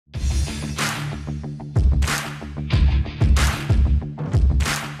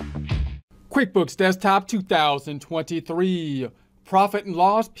QuickBooks Desktop 2023 Profit and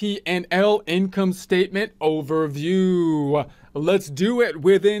Loss P&L Income Statement Overview. Let's do it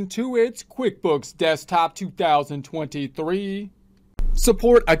with Intuit's QuickBooks Desktop 2023.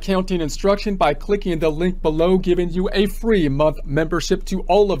 Support accounting instruction by clicking the link below, giving you a free month membership to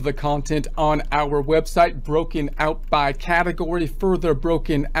all of the content on our website, broken out by category, further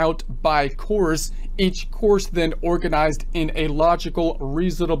broken out by course. Each course then organized in a logical,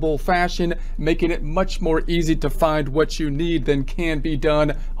 reasonable fashion, making it much more easy to find what you need than can be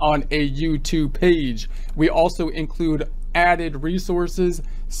done on a YouTube page. We also include added resources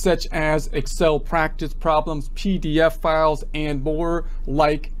such as Excel practice problems, PDF files, and more,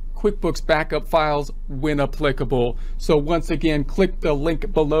 like QuickBooks backup files when applicable. So once again, click the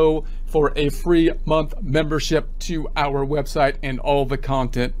link below for a free month membership to our website and all the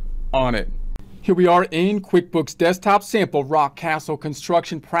content on it. Here we are in QuickBooks Desktop, sample rock castle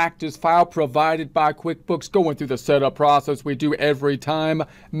construction practice file provided by QuickBooks, going through the setup process we do every time,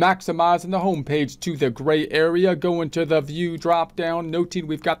 maximizing the home page to the gray area, going to the view drop down, noting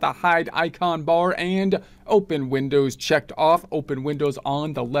we've got the hide icon bar and open windows checked off, open windows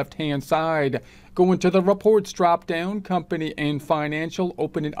on the left hand side. Going to the reports drop down, company and financial,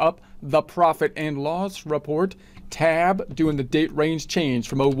 opening up the profit and loss report tab, doing the date range change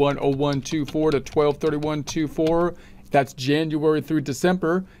from 01/01/24 to 12/31/24. That's January through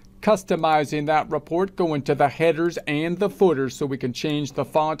December. Customizing that report, going to the headers and the footers so we can change the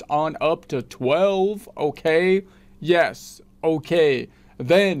font on up to 12. Okay. Yes. Okay.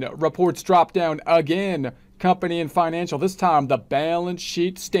 Then reports drop down again. Company and financial, this time the balance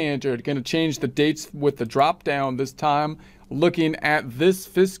sheet standard. Going to change the dates with the drop down this time. Looking at this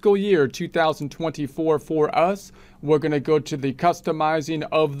fiscal year 2024 for us, we're going to go to the customizing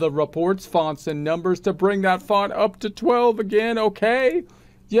of the reports, fonts and numbers to bring that font up to 12 again. Okay.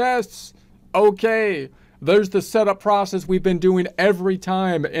 Yes. Okay. There's the setup process we've been doing every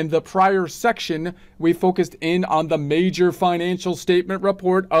time. In the prior section, we focused in on the major financial statement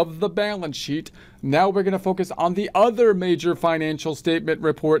report of the balance sheet. Now we're going to focus on the other major financial statement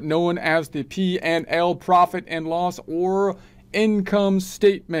report known as the P&L, profit and loss, or income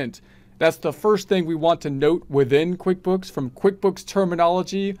statement. That's the first thing we want to note within QuickBooks. From QuickBooks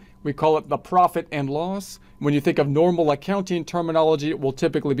terminology, we call it the profit and loss. When you think of normal accounting terminology, it will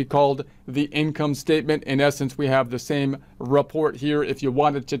typically be called the income statement. In essence, we have the same report here. If you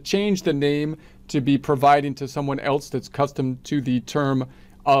wanted to change the name to be providing to someone else that's custom to the term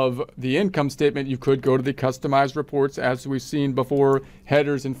of the income statement, you could go to the customized reports, as we've seen before,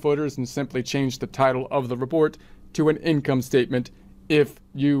 headers and footers, and simply change the title of the report to an income statement if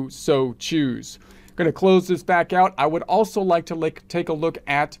you so choose. I'm going to close this back out. I would also like to take a look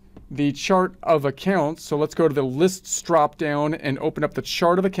at the chart of accounts. So let's go to the lists drop down and open up the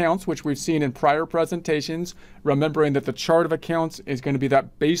chart of accounts, which we've seen in prior presentations, remembering that the chart of accounts is going to be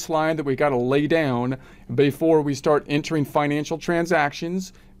that baseline that we got to lay down before we start entering financial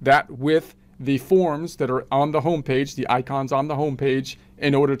transactions, that with the forms that are on the home page, the icons on the home page,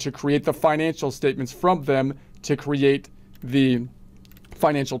 in order to create the financial statements from them, to create the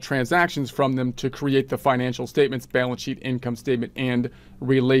financial transactions from them, to create the financial statements, balance sheet, income statement, and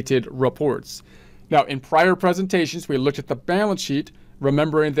related reports. Now, in prior presentations, we looked at the balance sheet,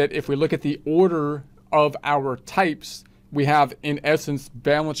 remembering that if we look at the order of our types, we have, in essence,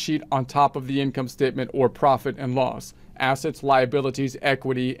 balance sheet on top of the income statement, or profit and loss, assets, liabilities,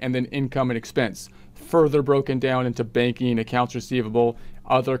 equity, and then income and expense, further broken down into banking, accounts receivable,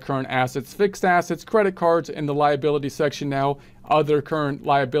 other current assets, fixed assets, credit cards in the liability section now, other current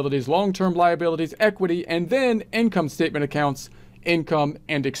liabilities, long-term liabilities, equity, and then income statement accounts, income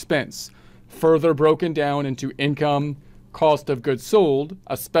and expense, further broken down into income, cost of goods sold,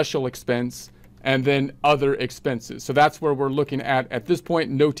 a special expense, and then other expenses. So that's where we're looking at this point,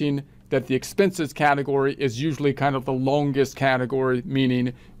 noting that the expenses category is usually kind of the longest category,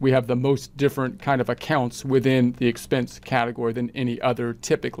 meaning we have the most different kind of accounts within the expense category than any other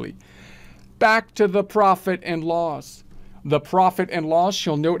typically. Back to the profit and loss. The profit and loss,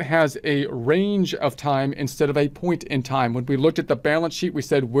 you'll note, has a range of time instead of a point in time. When we looked at the balance sheet, we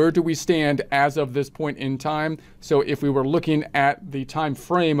said, where do we stand as of this point in time? So if we were looking at the time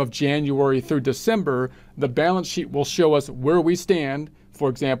frame of January through December, the balance sheet will show us where we stand. For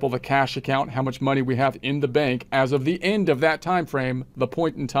example, the cash account, how much money we have in the bank as of the end of that time frame, the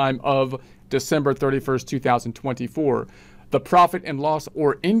point in time of December 31st, 2024. The profit and loss,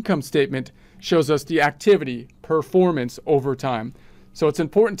 or income statement, shows us the activity, performance over time. So it's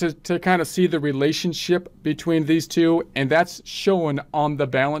important to kind of see the relationship between these two, and that's shown on the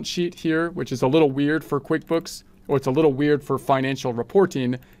balance sheet here, which is a little weird for QuickBooks, or it's a little weird for financial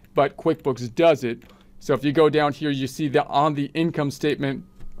reporting, but QuickBooks does it. So if you go down here, you see that on the income statement,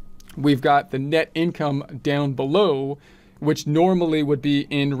 we've got the net income down below, which normally would be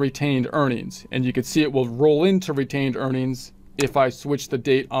in retained earnings. And you can see it will roll into retained earnings if I switch the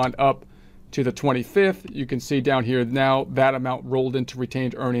date on up to the 25th. You can see down here now that amount rolled into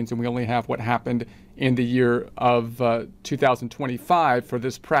retained earnings, and we only have what happened in the year of 2025 for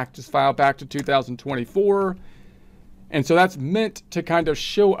this practice file back to 2024. And so that's meant to kind of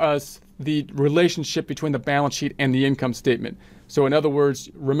show us the relationship between the balance sheet and the income statement. So in other words,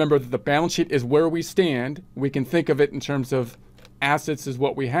 remember that the balance sheet is where we stand. We can think of it in terms of assets is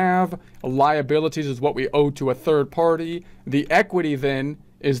what we have, liabilities is what we owe to a third party. The equity then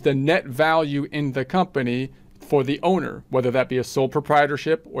is the net value in the company for the owner, whether that be a sole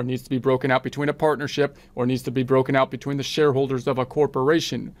proprietorship or needs to be broken out between a partnership or needs to be broken out between the shareholders of a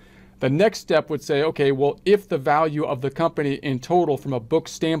corporation. The next step would say, okay, well, if the value of the company in total from a book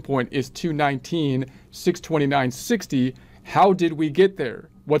standpoint is $219,629.60, how did we get there?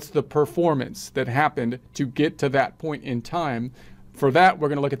 What's the performance that happened to get to that point in time? For that, we're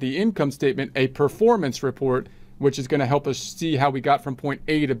going to look at the income statement, a performance report, which is going to help us see how we got from point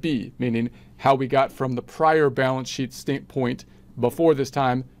A to B, meaning how we got from the prior balance sheet point before this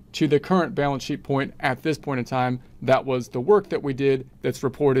time to the current balance sheet point at this point in time. That was the work that we did that's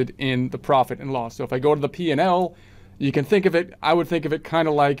reported in the profit and loss. So if I go to the P&L, you can think of it, I would think of it kind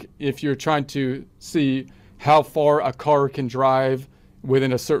of like if you're trying to see how far a car can drive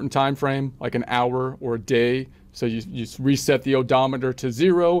within a certain time frame, like an hour or a day. So you reset the odometer to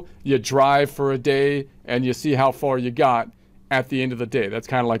 0, you drive for a day, and you see how far you got at the end of the day. That's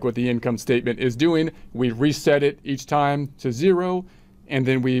kind of like what the income statement is doing. We reset it each time to 0, and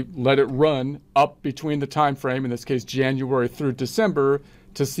then we let it run up between the time frame, in this case January through December,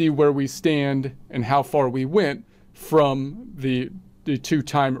 to see where we stand and how far we went from the two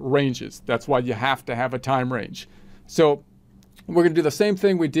time ranges. That's why you have to have a time range. So we're going to do the same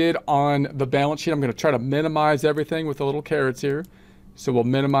thing we did on the balance sheet. I'm going to try to minimize everything with the little carrots here. So we'll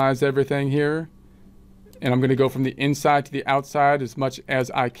minimize everything here. And I'm going to go from the inside to the outside as much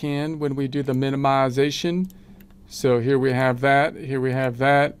as I can when we do the minimization. So here we have that. Here we have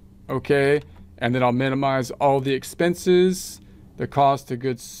that. Okay. And then I'll minimize all the expenses. The cost of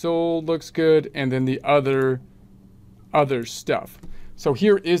goods sold looks good. And then the other stuff. So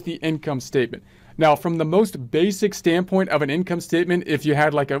here is the income statement. Now, from the most basic standpoint of an income statement, if you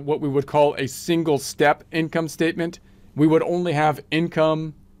had like what we would call a single step income statement, we would only have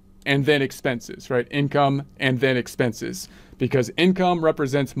income and then expenses, right? Income and then expenses, because income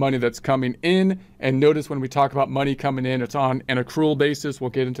represents money that's coming in. And notice when we talk about money coming in, it's on an accrual basis.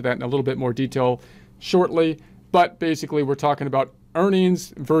 We'll get into that in a little bit more detail shortly. But basically, we're talking about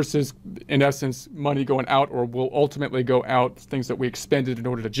earnings versus, in essence, money going out or will ultimately go out, things that we expended in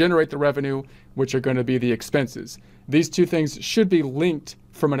order to generate the revenue, which are going to be the expenses. These two things should be linked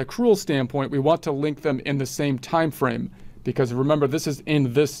from an accrual standpoint. We want to link them in the same time frame, because remember, this is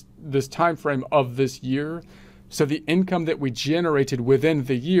in this time frame of this year. So the income that we generated within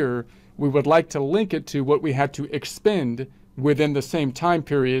the year, we would like to link it to what we had to expend within the same time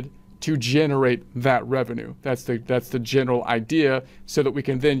period to generate that revenue. That's the general idea, so that we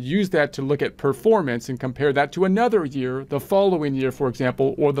can then use that to look at performance and compare that to another year, the following year, for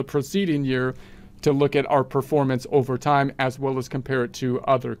example, or the preceding year, to look at our performance over time, as well as compare it to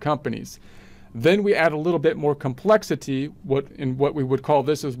other companies. Then we add a little bit more complexity. What we would call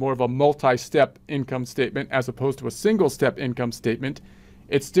this is more of a multi-step income statement as opposed to a single-step income statement.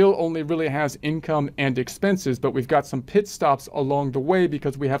 It still only really has income and expenses, but we've got some pit stops along the way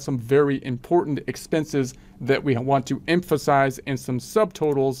because we have some very important expenses that we want to emphasize and some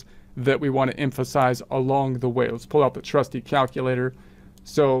subtotals that we want to emphasize along the way. Let's pull out the trusty calculator.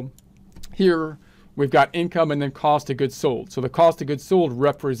 So here we've got income and then cost of goods sold. So the cost of goods sold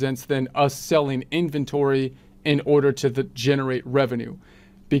represents then us selling inventory in order to generate revenue.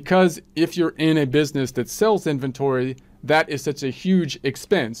 Because if you're in a business that sells inventory, that is such a huge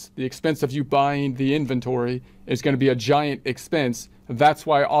expense. The expense of you buying the inventory is going to be a giant expense. That's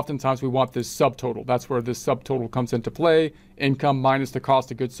why oftentimes we want this subtotal. That's where this subtotal comes into play. Income minus the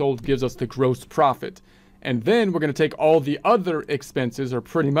cost of goods sold gives us the gross profit. And then we're going to take all the other expenses, or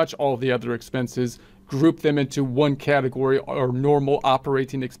pretty much all the other expenses, group them into one category, or normal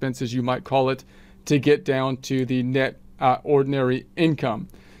operating expenses, you might call it, to get down to the net ordinary income.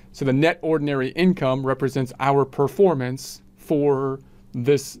 So the net ordinary income represents our performance for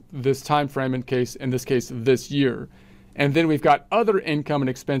this time frame, in this case, this year. And then we've got other income and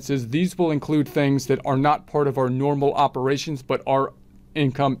expenses. These will include things that are not part of our normal operations, but are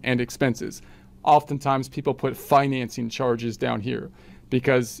income and expenses. Oftentimes people put financing charges down here.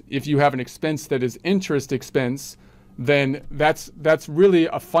 because if you have an expense that is interest expense, then that's really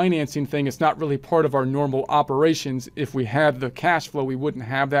a financing thing. It's not really part of our normal operations. If we had the cash flow, we wouldn't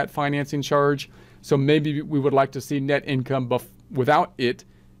have that financing charge. So maybe we would like to see net income without it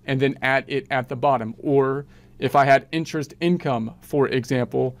and then add it at the bottom. Or if I had interest income, for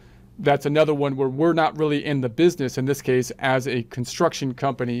example, that's another one where we're not really in the business, in this case, as a construction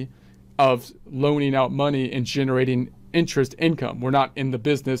company, of loaning out money and generating interest income. We're not in the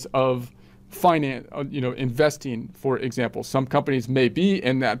business of investing, for example. Some companies may be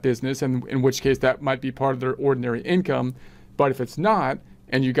in that business, and in which case that might be part of their ordinary income. But if it's not,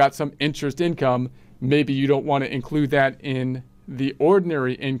 and you got some interest income, maybe you don't want to include that in the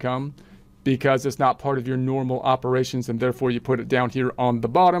ordinary income because it's not part of your normal operations, and therefore you put it down here on the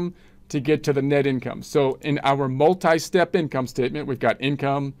bottom to get to the net income. So in our multi-step income statement, we've got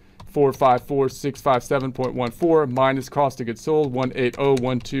income 454,657.14 minus cost of goods sold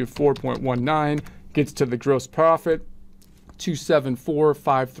 180,124.19 gets to the gross profit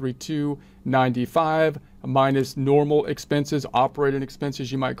 274,532.95 minus normal expenses, operating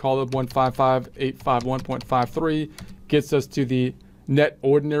expenses you might call it, 155,851.53 gets us to the net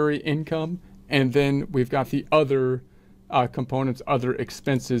ordinary income. And then we've got the other components, other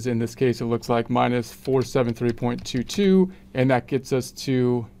expenses. In this case, it looks like minus 473.22, and that gets us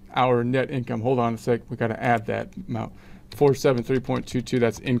to our net income. Hold on a sec, we got to add that amount. 473.22,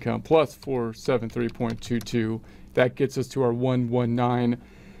 that's income, plus 473.22, that gets us to our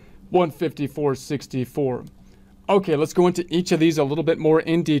 154.64. Okay, let's go into each of these a little bit more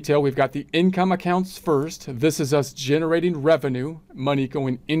in detail. We've got the income accounts first. This is us generating revenue, money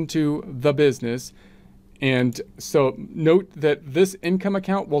going into the business. And so note that this income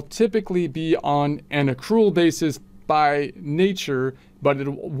account will typically be on an accrual basis by nature, but it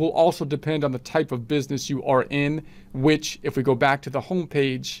will also depend on the type of business you are in, which, if we go back to the home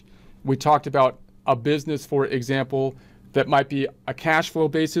page, we talked about a business, for example, that might be a cash flow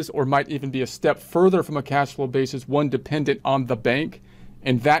basis or might even be a step further from a cash flow basis, one dependent on the bank.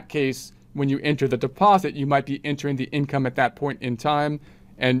 In that case, when you enter the deposit, you might be entering the income at that point in time,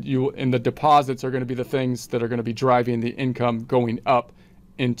 and the deposits are going to be the things that are going to be driving the income going up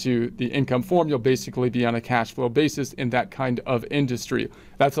into the income form. You'll basically be on a cash flow basis in that kind of industry.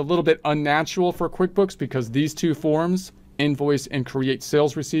 That's a little bit unnatural for QuickBooks because these two forms, invoice and create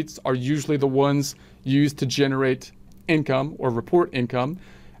sales receipts, are usually the ones used to generate income or report income.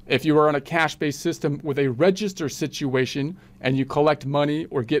 If you are on a cash-based system with a register situation and you collect money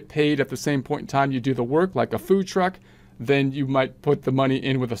or get paid at the same point in time you do the work, like a food truck, then you might put the money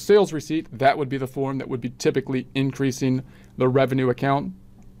in with a sales receipt. That would be the form that would be typically increasing the revenue account,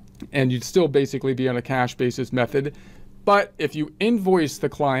 and you'd still basically be on a cash basis method. But if you invoice the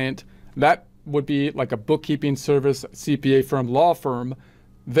client, that would be like a bookkeeping service, CPA firm, law firm.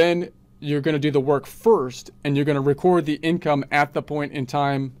 Then you're going to do the work first, and you're going to record the income at the point in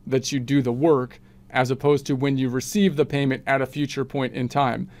time that you do the work, as opposed to when you receive the payment at a future point in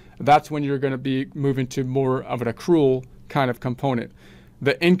time. That's when you're going to be moving to more of an accrual kind of component.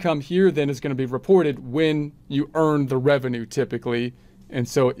 The income here then is going to be reported when you earn the revenue typically. And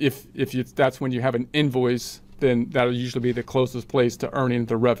so if that's when you have an invoice, then that'll usually be the closest place to earning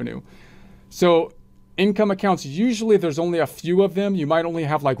the revenue. So income accounts, usually there's only a few of them. You might only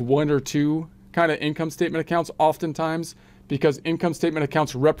have like one or two kind of income statement accounts oftentimes, because income statement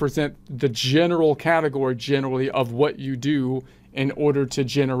accounts represent the general category generally of what you do in order to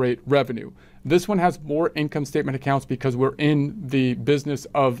generate revenue. This one has more income statement accounts because we're in the business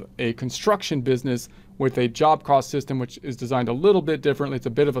of a construction business with a job cost system, which is designed a little bit differently. It's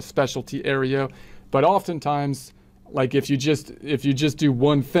a bit of a specialty area, but oftentimes, like if you just do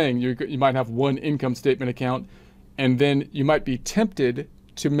one thing, you might have one income statement account, and then you might be tempted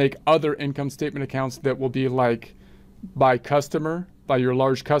to make other income statement accounts that will be like by customer, by your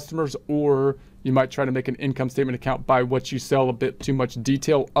large customers, or you might try to make an income statement account by what you sell, a bit too much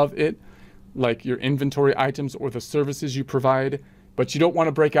detail of it, like your inventory items or the services you provide. But you don't want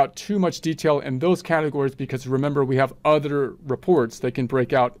to break out too much detail in those categories, because remember, we have other reports that can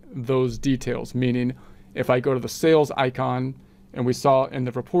break out those details. Meaning, if I go to the sales icon, and we saw in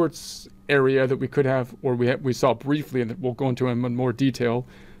the reports area that we could have, or we saw briefly, and we'll go into in more detail,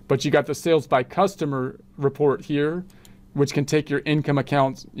 but you got the sales by customer report here, which can take your income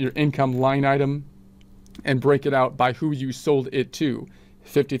accounts, your income line item, and break it out by who you sold it to,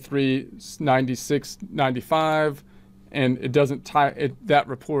 5396.95, and it doesn't tie it, that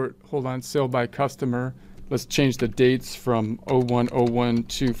report. Hold on, sale by customer. Let's change the dates from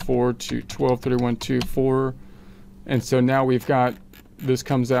 01/01/24 to 12/31/24, and so now we've got, this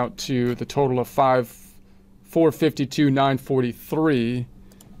comes out to the total of $452,943.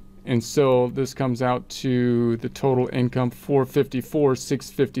 And so this comes out to the total income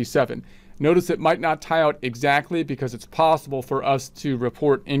 $454,657. Notice it might not tie out exactly because it's possible for us to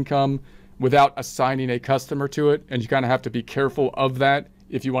report income without assigning a customer to it. And you kind of have to be careful of that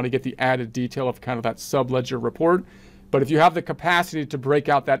if you want to get the added detail of kind of that subledger report. But if you have the capacity to break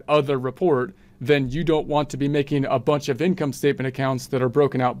out that other report, then you don't want to be making a bunch of income statement accounts that are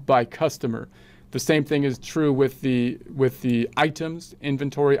broken out by customer. The same thing is true with the items,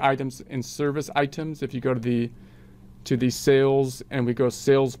 inventory items and service items. If you go to the sales and we go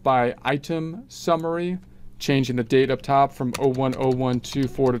sales by item summary, changing the date up top from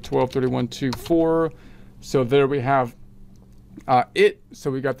 01/01/24 to 12/31/24. So there we have it.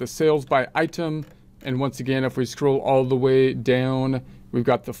 So we got the sales by item. And once again, if we scroll all the way down, we've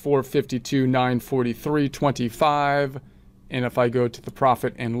got the $452,943.25. And if I go to the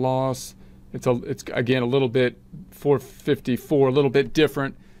profit and loss, it's again a little bit $454, a little bit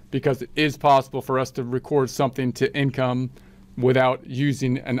different because it is possible for us to record something to income without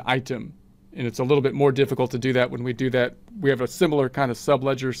using an item. And it's a little bit more difficult to do that when we do that. We have a similar kind of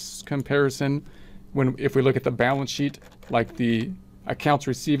subledger comparison if we look at the balance sheet, like the accounts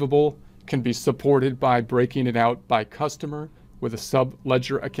receivable can be supported by breaking it out by customer with a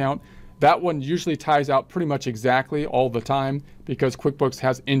subledger account. That one usually ties out pretty much exactly all the time because QuickBooks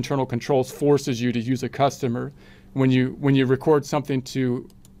has internal controls, forces you to use a customer. When you record something to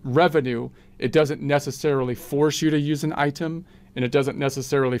revenue, it doesn't necessarily force you to use an item, and it doesn't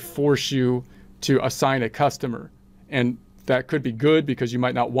necessarily force you to assign a customer. And that could be good because you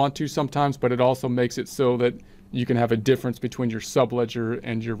might not want to sometimes, but it also makes it so that you can have a difference between your subledger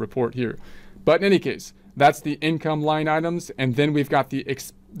and your report here. But in any case, that's the income line items, and then we've got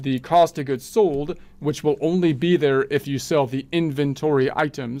the cost of goods sold, which will only be there if you sell the inventory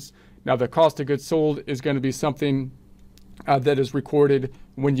items. Now, the cost of goods sold is going to be something that is recorded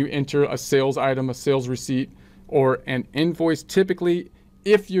when you enter a sales item, a sales receipt, or an invoice. Typically,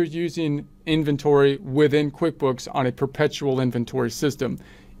 if you're using inventory within QuickBooks on a perpetual inventory system.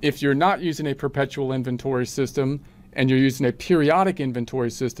 If you're not using a perpetual inventory system and you're using a periodic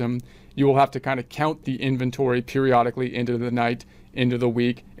inventory system, you will have to kind of count the inventory periodically into the night, into the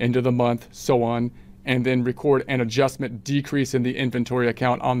week, into the month, so on, and then record an adjustment decrease in the inventory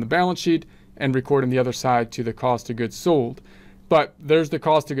account on the balance sheet and record on the other side to the cost of goods sold. But there's the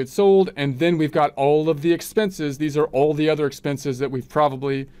cost of goods sold, and then we've got all of the expenses. These are all the other expenses that we've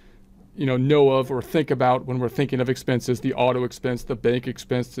probably know of or think about when we're thinking of expenses: the auto expense, the bank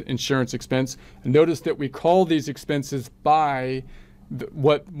expense, the insurance expense. And notice that we call these expenses by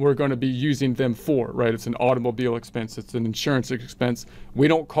what we're going to be using them for, right? It's an automobile expense, it's an insurance expense. We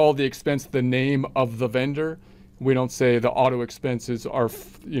don't call the expense the name of the vendor. We don't say the auto expenses are,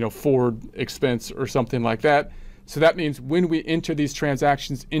 Ford expense or something like that. So that means when we enter these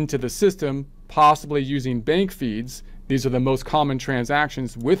transactions into the system, possibly using bank feeds, these are the most common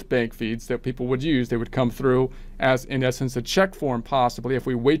transactions with bank feeds that people would use. They would come through as, in essence, a check form possibly. If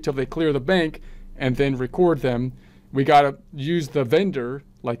we wait till they clear the bank and then record them, we got to use the vendor,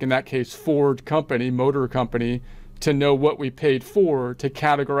 like in that case, Ford company, motor company, to know what we paid for, to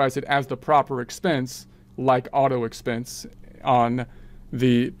categorize it as the proper expense, like auto expense on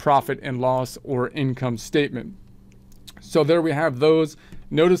the profit and loss or income statement. So there we have those.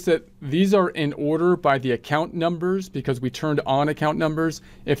 Notice that these are in order by the account numbers because we turned on account numbers.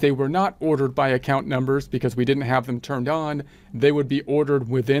 If they were not ordered by account numbers because we didn't have them turned on, they would be ordered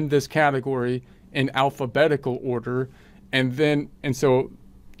within this category in alphabetical order. And so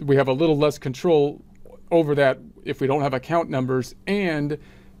we have a little less control over that if we don't have account numbers, and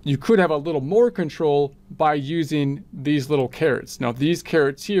you could have a little more control by using these little carets. Now these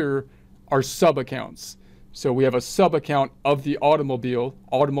carets here are sub-accounts. So we have a sub-account of the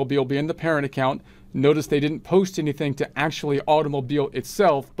automobile being the parent account. Notice they didn't post anything to actually automobile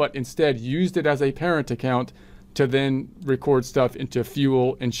itself, but instead used it as a parent account to then record stuff into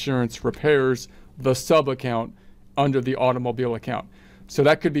fuel, insurance, repairs, the sub-account under the automobile account. So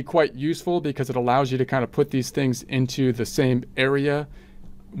that could be quite useful because it allows you to kind of put these things into the same area,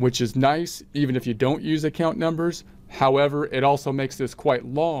 which is nice, even if you don't use account numbers. However, it also makes this quite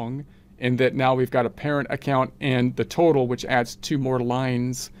long in that now we've got a parent account and the total, which adds 2 more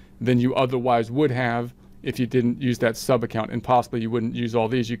lines than you otherwise would have if you didn't use that sub-account. And possibly you wouldn't use all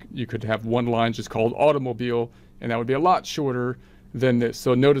these. You could have one line just called automobile, and that would be a lot shorter than this.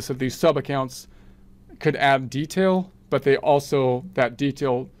 So notice that these sub-accounts could add detail, but that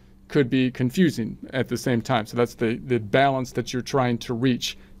detail could be confusing at the same time. So that's the balance that you're trying to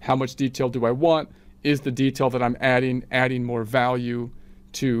reach. How much detail do I want? Is the detail that I'm adding more value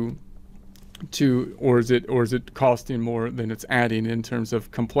to or is it costing more than it's adding in terms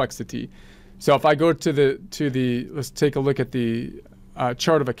of complexity? So if I go to the let's take a look at the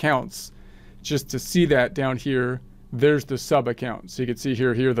chart of accounts, just to see that down here. There's the sub account. So you can see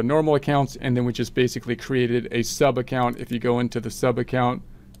here are the normal accounts, and then we just basically created a sub account. If you go into the sub account,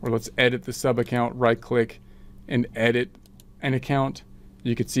 or let's edit the sub account, right click and edit an account.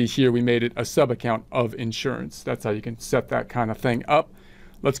 You can see here we made it a sub account of insurance. That's how you can set that kind of thing up.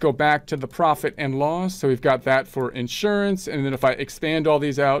 Let's go back to the profit and loss. So we've got that for insurance. And then if I expand all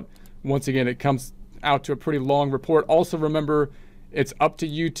these out, once again, it comes out to a pretty long report. Also remember, it's up to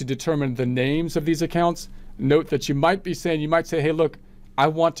you to determine the names of these accounts. Note that you might say, hey, look, I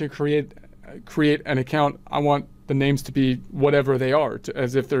want to create an account. I want the names to be whatever they are,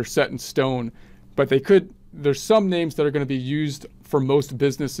 as if they're set in stone. But there's some names that are going to be used for most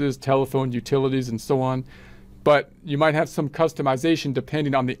businesses, telephone, utilities, and so on. But you might have some customization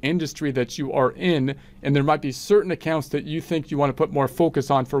depending on the industry that you are in, and there might be certain accounts that you think you want to put more focus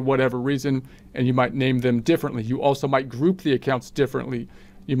on for whatever reason, and you might name them differently. You also might group the accounts differently.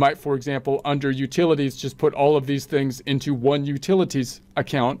 You might, for example, under utilities, just put all of these things into one utilities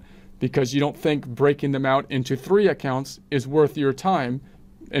account because you don't think breaking them out into 3 accounts is worth your time.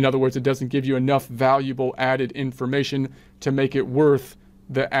 In other words, it doesn't give you enough valuable added information to make it worth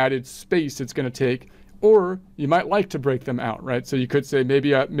the added space it's going to take. Or you might like to break them out, right? So you could say,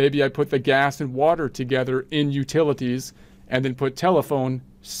 maybe I put the gas and water together in utilities and then put telephone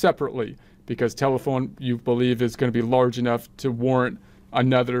separately, because telephone you believe is going to be large enough to warrant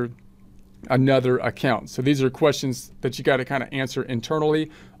another account. So these are questions that you got to kind of answer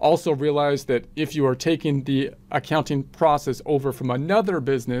internally. Also realize that if you are taking the accounting process over from another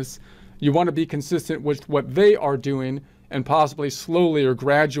business, you want to be consistent with what they are doing and possibly slowly or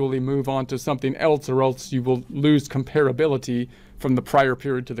gradually move on to something else, or else you will lose comparability from the prior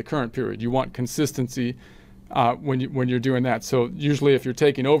period to the current period. You want consistency when you're doing that. So usually if you're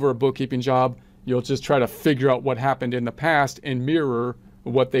taking over a bookkeeping job, you'll just try to figure out what happened in the past and mirror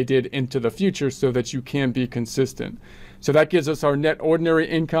what they did into the future so that you can be consistent. So that gives us our net ordinary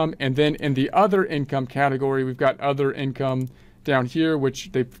income. And then in the other income category, we've got other income down here,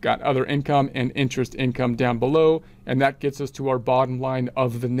 which they've got other income and interest income down below. And that gets us to our bottom line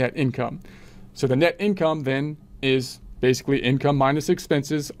of the net income. So the net income then is basically income minus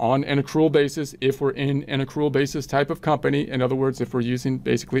expenses on an accrual basis if we're in an accrual basis type of company. In other words, if we're using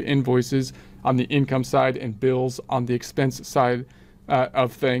basically invoices on the income side and bills on the expense side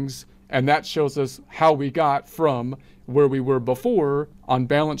of things. And that shows us how we got from where we were before on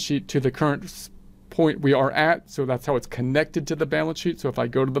balance sheet to the current point we are at. So that's how it's connected to the balance sheet. So if I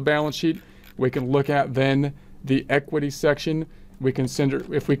go to the balance sheet, we can look at then the equity section.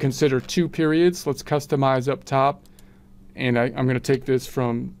 If we consider 2 periods, let's customize up top. And I'm going to take this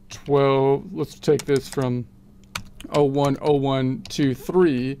from 12, let's take this from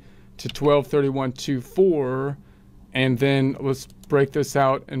 01/01/23 to 12/31/24, and then let's break this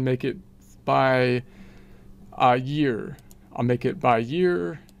out and make it by year. I'll make it by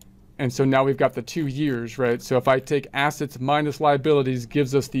year, and so now we've got the 2 years, right? So if I take assets minus liabilities,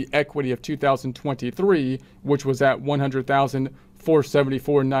 gives us the equity of 2023, which was at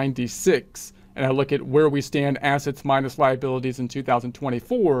 100,474.96. And I look at where we stand assets minus liabilities in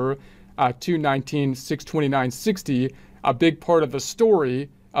 2024, 219,629.60. A big part of the story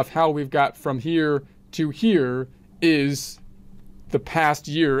of how we've got from here to here is the past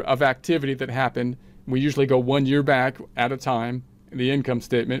year of activity that happened. We usually go 1 year back at a time in the income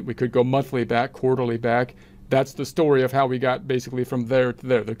statement. We could go monthly back, quarterly back. That's the story of how we got basically from there to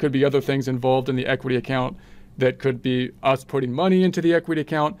there. There could be other things involved in the equity account. That could be us putting money into the equity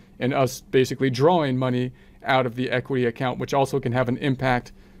account and us basically drawing money out of the equity account, which also can have an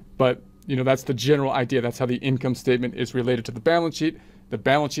impact. But that's the general idea. That's how the income statement is related to the balance sheet. The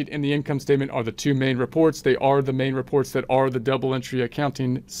balance sheet and the income statement are the 2 main reports. They are the main reports that are the double entry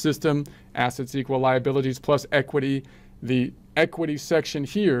accounting system. Assets equal liabilities plus equity. The equity section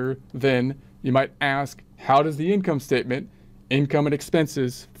here, then you might ask, how does the income statement, income and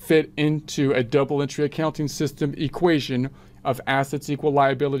expenses, fit into a double entry accounting system equation of assets equal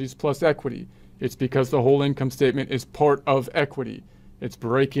liabilities plus equity? It's because the whole income statement is part of equity. It's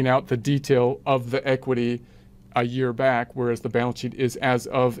breaking out the detail of the equity a year back, whereas the balance sheet is as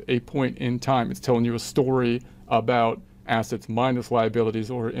of a point in time. It's telling you a story about assets minus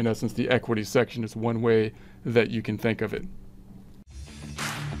liabilities, or in essence, the equity section is one way that you can think of it.